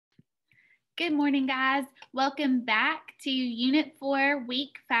Good morning, guys. Welcome back to Unit 4,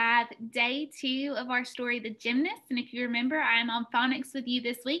 Week 5, Day 2 of our story, The Gymnast. And if you remember, I am on phonics with you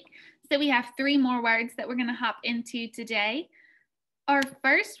this week. So we have 3 more words that we're going to hop into today. Our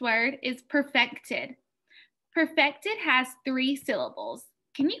first word is perfected. Perfected has 3 syllables.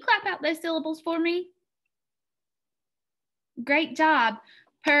 Can you clap out those syllables for me? Great job.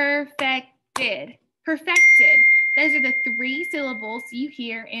 Perfected. Perfected. Those are the 3 syllables you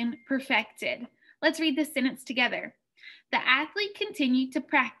hear in perfected. Let's read this sentence together. The athlete continued to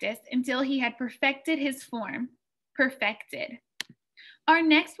practice until he had perfected his form. Perfected. Our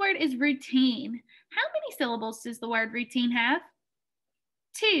next word is routine. How many syllables does the word routine have?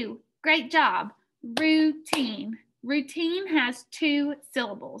 2. Great job. Routine. Routine has 2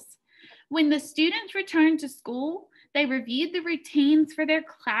 syllables. When the students returned to school, they reviewed the routines for their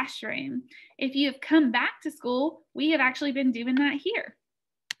classroom. If you have come back to school, we have actually been doing that here.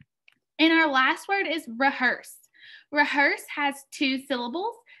 And our last word is rehearse. Rehearse has 2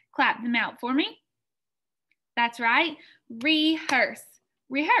 syllables. Clap them out for me. That's right. Rehearse.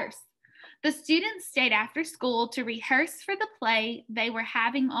 Rehearse. The students stayed after school to rehearse for the play they were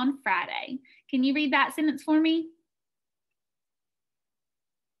having on Friday. Can you read that sentence for me?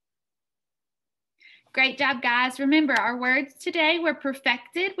 Great job, guys. Remember, our words today were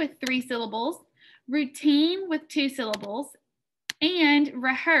perfected with 3 syllables, routine with 2 syllables, and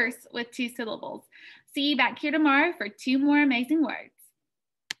rehearse with 2 syllables. See you back here tomorrow for 2 more amazing words.